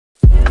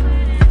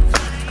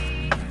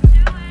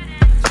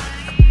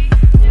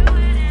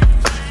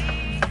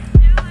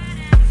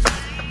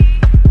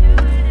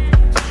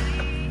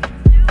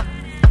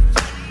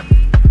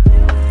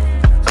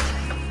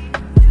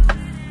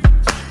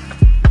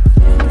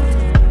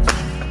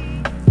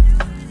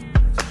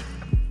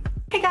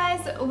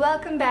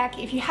welcome back.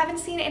 If you haven't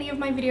seen any of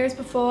my videos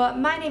before,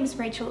 my name is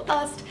Rachel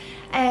Ost,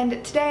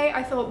 and today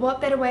I thought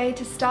what better way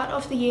to start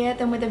off the year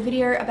than with a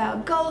video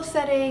about goal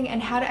setting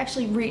and how to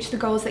actually reach the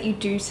goals that you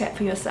do set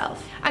for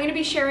yourself. I'm going to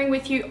be sharing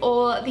with you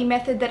all the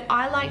method that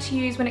I like to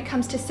use when it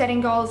comes to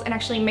setting goals and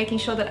actually making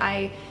sure that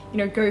I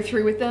go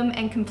through with them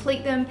and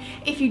complete them.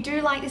 If you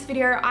do like this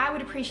video, I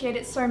would appreciate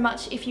it so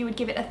much if you would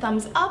give it a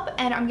thumbs up,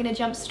 and I'm going to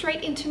jump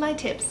straight into my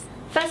tips.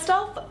 First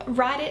off,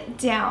 write it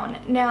down.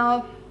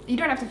 Now, you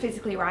don't have to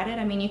physically write it.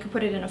 I mean, you could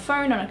put it in a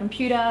phone, on a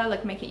computer,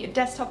 like make it your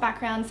desktop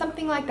background,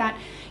 something like that.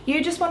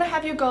 You just want to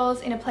have your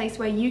goals in a place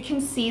where you can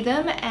see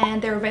them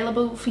and they're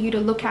available for you to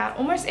look at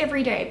almost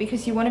every day,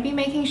 because you want to be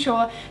making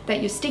sure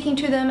that you're sticking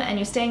to them and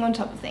you're staying on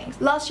top of things.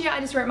 Last year I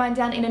just wrote mine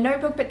down in a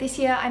notebook, but this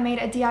year I made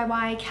a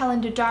DIY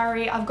calendar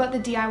diary. I've got the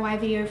DIY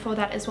video for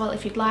that as well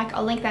if you'd like.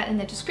 I'll link that in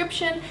the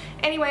description.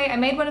 Anyway, I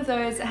made one of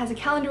those. It has a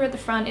calendar at the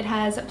front, it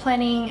has a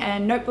planning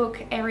and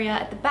notebook area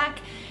at the back.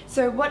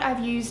 So what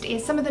I've used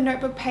is some of the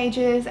notebook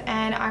pages,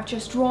 and I've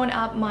just drawn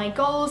up my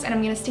goals, and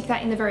I'm going to stick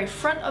that in the very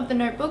front of the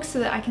notebook so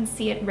that I can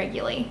see it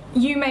regularly.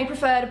 You may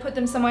prefer to put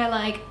them somewhere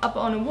like up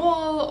on a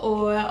wall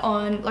or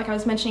on, like I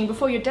was mentioning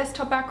before, your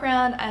desktop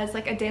background as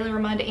like a daily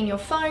reminder in your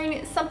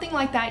phone, something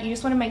like that. You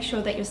just want to make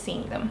sure that you're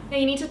seeing them. Now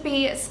you need to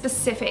be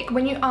specific.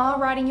 When you are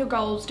writing your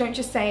goals, don't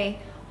just say,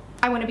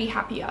 I want to be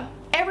happier.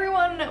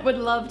 Everyone would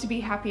love to be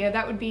happier.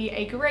 That would be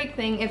a great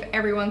thing if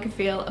everyone could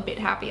feel a bit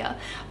happier.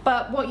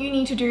 But what you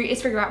need to do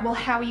is figure out, well,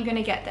 how are you going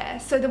to get there?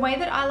 So the way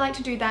that I like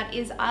to do that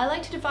is I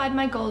like to divide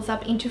my goals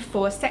up into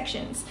 4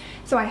 sections.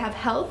 So I have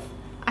health,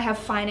 I have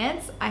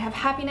finance, I have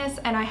happiness,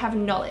 and I have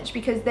knowledge,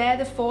 because they're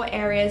the 4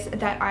 areas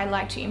that I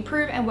like to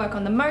improve and work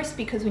on the most,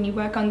 because when you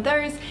work on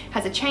those, it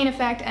has a chain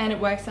effect and it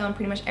works on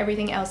pretty much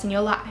everything else in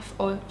your life,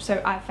 or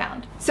so I've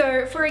found.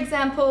 So for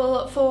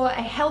example, for a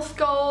health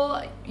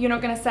goal, you're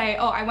not going to say,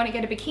 oh, I want to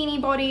get a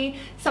bikini body.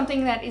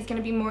 Something that is going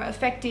to be more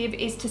effective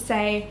is to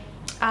say,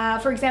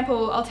 for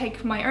example, I'll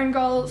take my own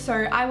goal. So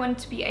I want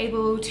to be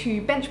able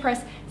to bench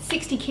press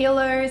 60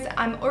 kilos.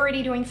 I'm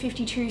already doing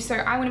 52, so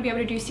I want to be able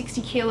to do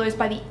 60 kilos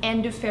by the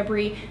end of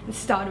February, the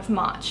start of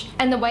March.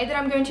 And the way that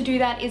I'm going to do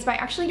that is by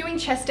actually doing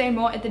chest day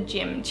more at the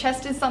gym.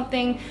 Chest is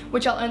something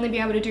which I'll only be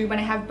able to do when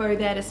I have Bo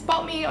there to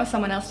spot me or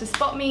someone else to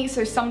spot me,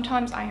 so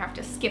sometimes I have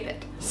to skip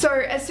it. So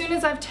as soon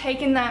as I've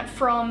taken that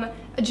from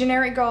a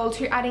generic goal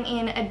to adding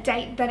in a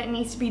date that it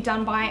needs to be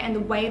done by and the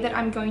way that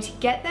I'm going to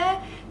get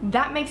there,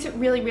 that makes it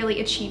really,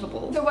 really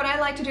achievable. So what I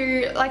like to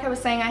do, like I was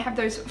saying, I have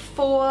those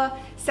 4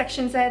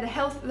 sections there: the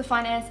health, the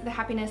finance, the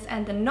happiness,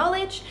 and the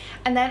knowledge.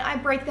 And then I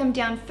break them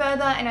down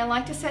further, and I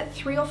like to set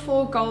 3 or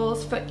 4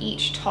 goals for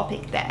each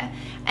topic there.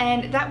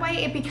 And that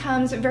way it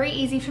becomes very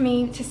easy for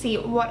me to see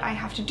what I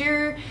have to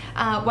do,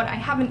 what I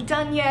haven't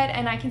done yet,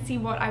 and I can see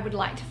what I would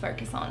like to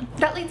focus on.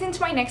 That leads into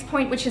my next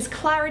point, which is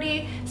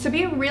clarity. So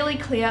be really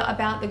clear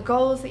about the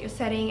goals that you're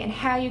setting and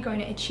how you're going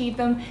to achieve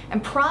them,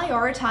 and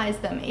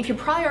prioritize them. If you're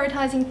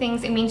prioritizing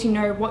things, it means you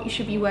know what you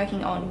should be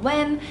working on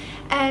when.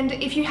 And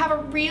if you have a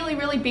really,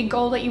 really big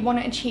goal that you want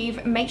to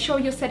achieve, make sure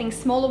you're setting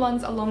smaller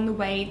ones along the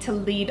way to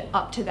lead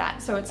up to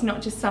that. So it's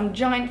not just some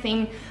giant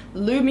thing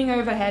looming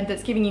overhead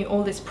that's giving you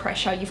all this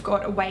pressure. You've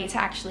got a way to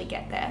actually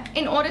get there.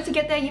 In order to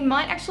get there, you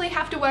might actually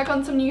have to work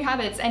on some new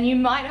habits, and you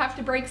might have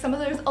to break some of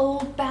those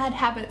old bad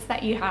habits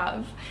that you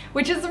have,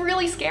 which is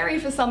really scary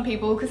for some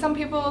people, because some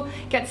people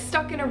get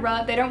stuck in a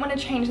rut. They don't want to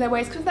change their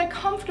ways because they're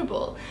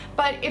comfortable.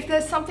 But if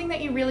there's something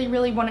that you really,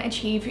 really want to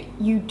achieve,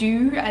 you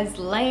do, as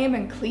lame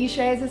and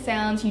cliche as it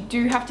sounds, you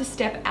do have to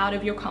step out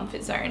of your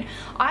comfort zone.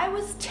 I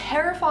was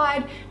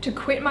terrified to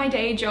quit my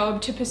day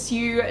job to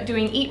pursue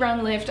doing Eat,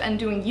 Run, Lift and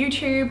doing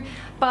YouTube,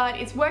 but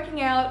it's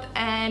working out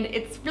and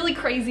it's really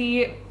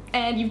crazy.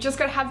 And you've just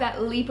got to have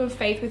that leap of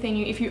faith within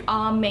you if you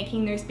are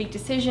making those big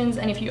decisions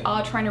and if you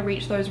are trying to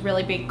reach those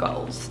really big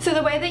goals. So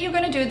the way that you're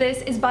going to do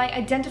this is by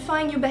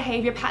identifying your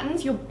behavior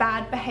patterns, your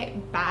bad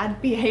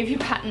behavior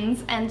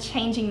patterns, and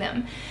changing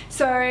them.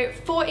 So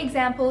for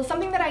example,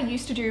 something that I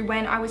used to do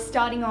when I was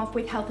starting off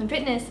with health and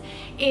fitness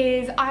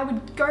is I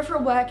would go for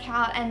a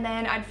workout and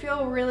then I'd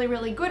feel really,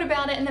 really good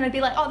about it, and then I'd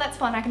be like, oh, that's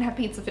fun, I can have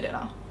pizza for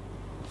dinner.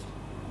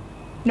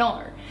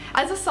 No.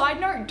 As a side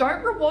note,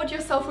 don't reward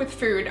yourself with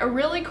food. A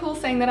really cool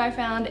thing that I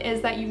found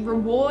is that you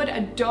reward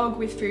a dog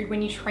with food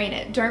when you train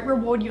it. Don't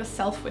reward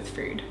yourself with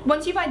food.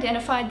 Once you've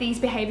identified these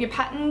behavior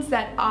patterns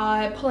that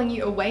are pulling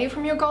you away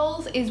from your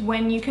goals is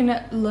when you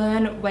can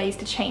learn ways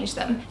to change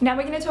them. Now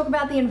we're going to talk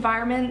about the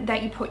environment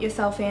that you put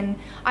yourself in.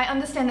 I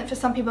understand that for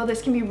some people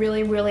this can be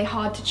really, really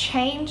hard to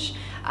change.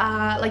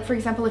 Like for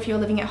example, if you're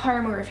living at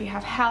home or if you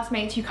have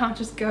housemates, you can't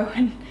just go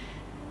and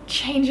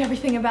change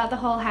everything about the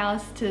whole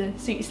house to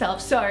suit yourself.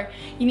 So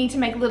you need to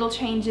make little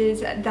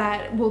changes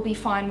that will be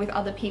fine with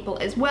other people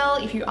as well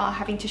if you are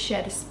having to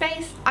share the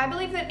space. I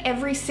believe that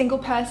every single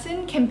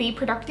person can be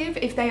productive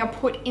if they are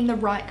put in the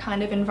right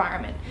kind of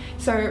environment.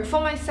 So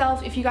for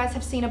myself, if you guys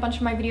have seen a bunch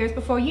of my videos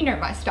before, you know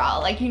my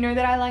style. Like, you know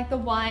that I like the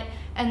white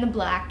and the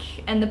black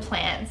and the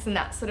plants and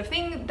that sort of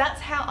thing.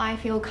 That's how I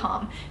feel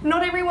calm.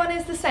 Not everyone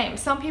is the same.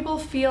 Some people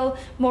feel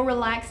more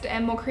relaxed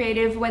and more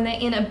creative when they're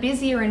in a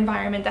busier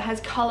environment that has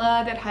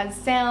color, that has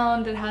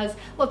sound, that has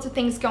lots of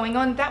things going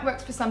on. That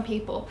works for some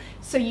people.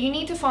 So you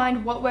need to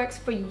find what works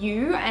for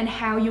you and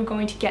how you're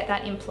going to get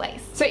that in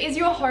place. So is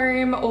your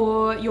home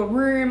or your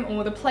room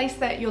or the place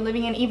that you're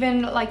living in,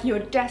 even like your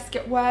desk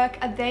at work,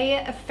 are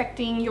they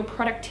affecting your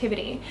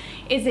productivity?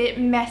 Is it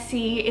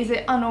messy? Is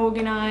it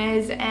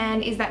unorganized?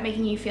 And is that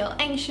making you feel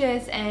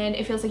anxious and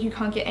it feels like you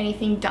can't get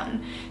anything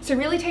done? So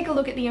really take a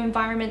look at the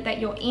environment that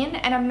you're in,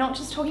 and I'm not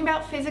just talking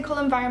about physical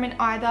environment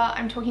either,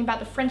 I'm talking about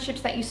the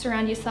friendships that you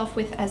surround yourself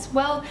with as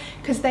well,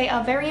 because they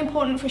are very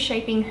important for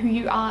shaping who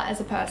you are as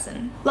a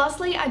person.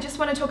 Lastly, I just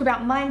want to talk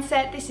about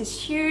mindset. This is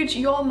huge.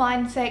 Your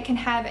mindset can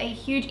have a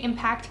huge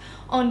impact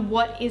on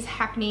what is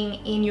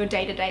happening in your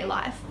day-to-day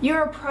life.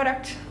 You're a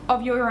product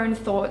of your own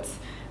thoughts.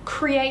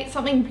 Create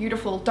something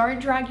beautiful. Don't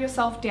drag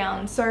yourself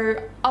down.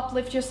 So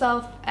uplift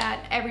yourself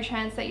at every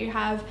chance that you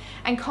have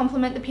and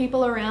compliment the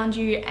people around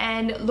you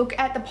and look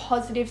at the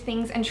positive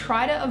things and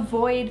try to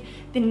avoid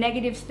the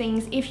negative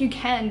things if you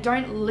can.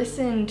 Don't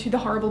listen to the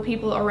horrible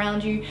people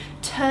around you.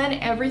 Turn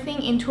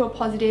everything into a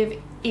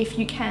positive if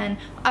you can.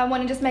 I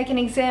want to just make an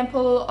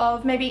example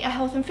of maybe a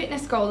health and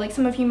fitness goal. Like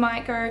some of you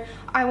might go,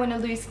 I want to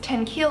lose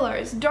 10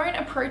 kilos. Don't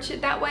approach it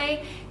that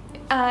way.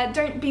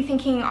 Don't be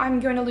thinking, I'm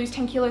going to lose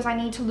 10 kilos, I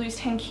need to lose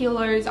 10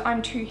 kilos,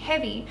 I'm too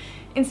heavy.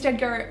 Instead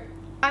go,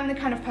 I'm the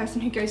kind of person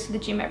who goes to the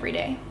gym every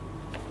day.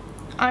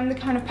 I'm the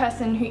kind of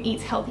person who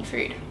eats healthy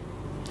food.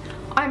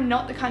 I'm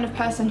not the kind of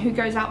person who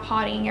goes out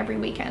partying every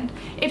weekend.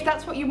 If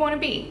that's what you want to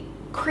be,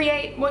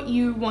 create what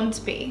you want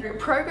to be.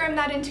 Program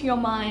that into your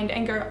mind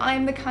and go,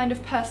 I'm the kind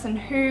of person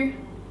who...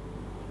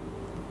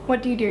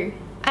 What do you do?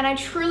 And I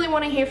truly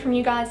want to hear from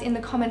you guys in the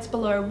comments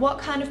below. What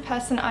kind of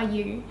person are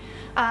you?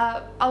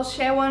 I'll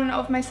share one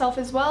of myself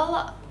as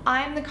well.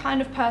 I'm the kind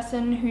of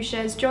person who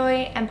shares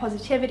joy and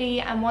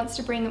positivity and wants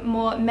to bring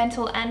more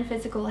mental and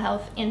physical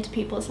health into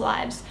people's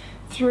lives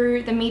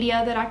through the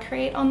media that I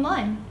create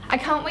online. I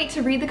can't wait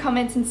to read the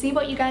comments and see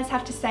what you guys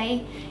have to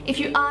say. If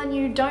you are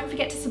new, don't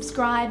forget to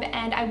subscribe,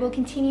 and I will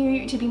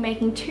continue to be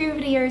making 2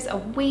 videos a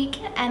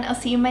week, and I'll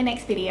see you in my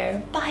next video.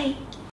 Bye!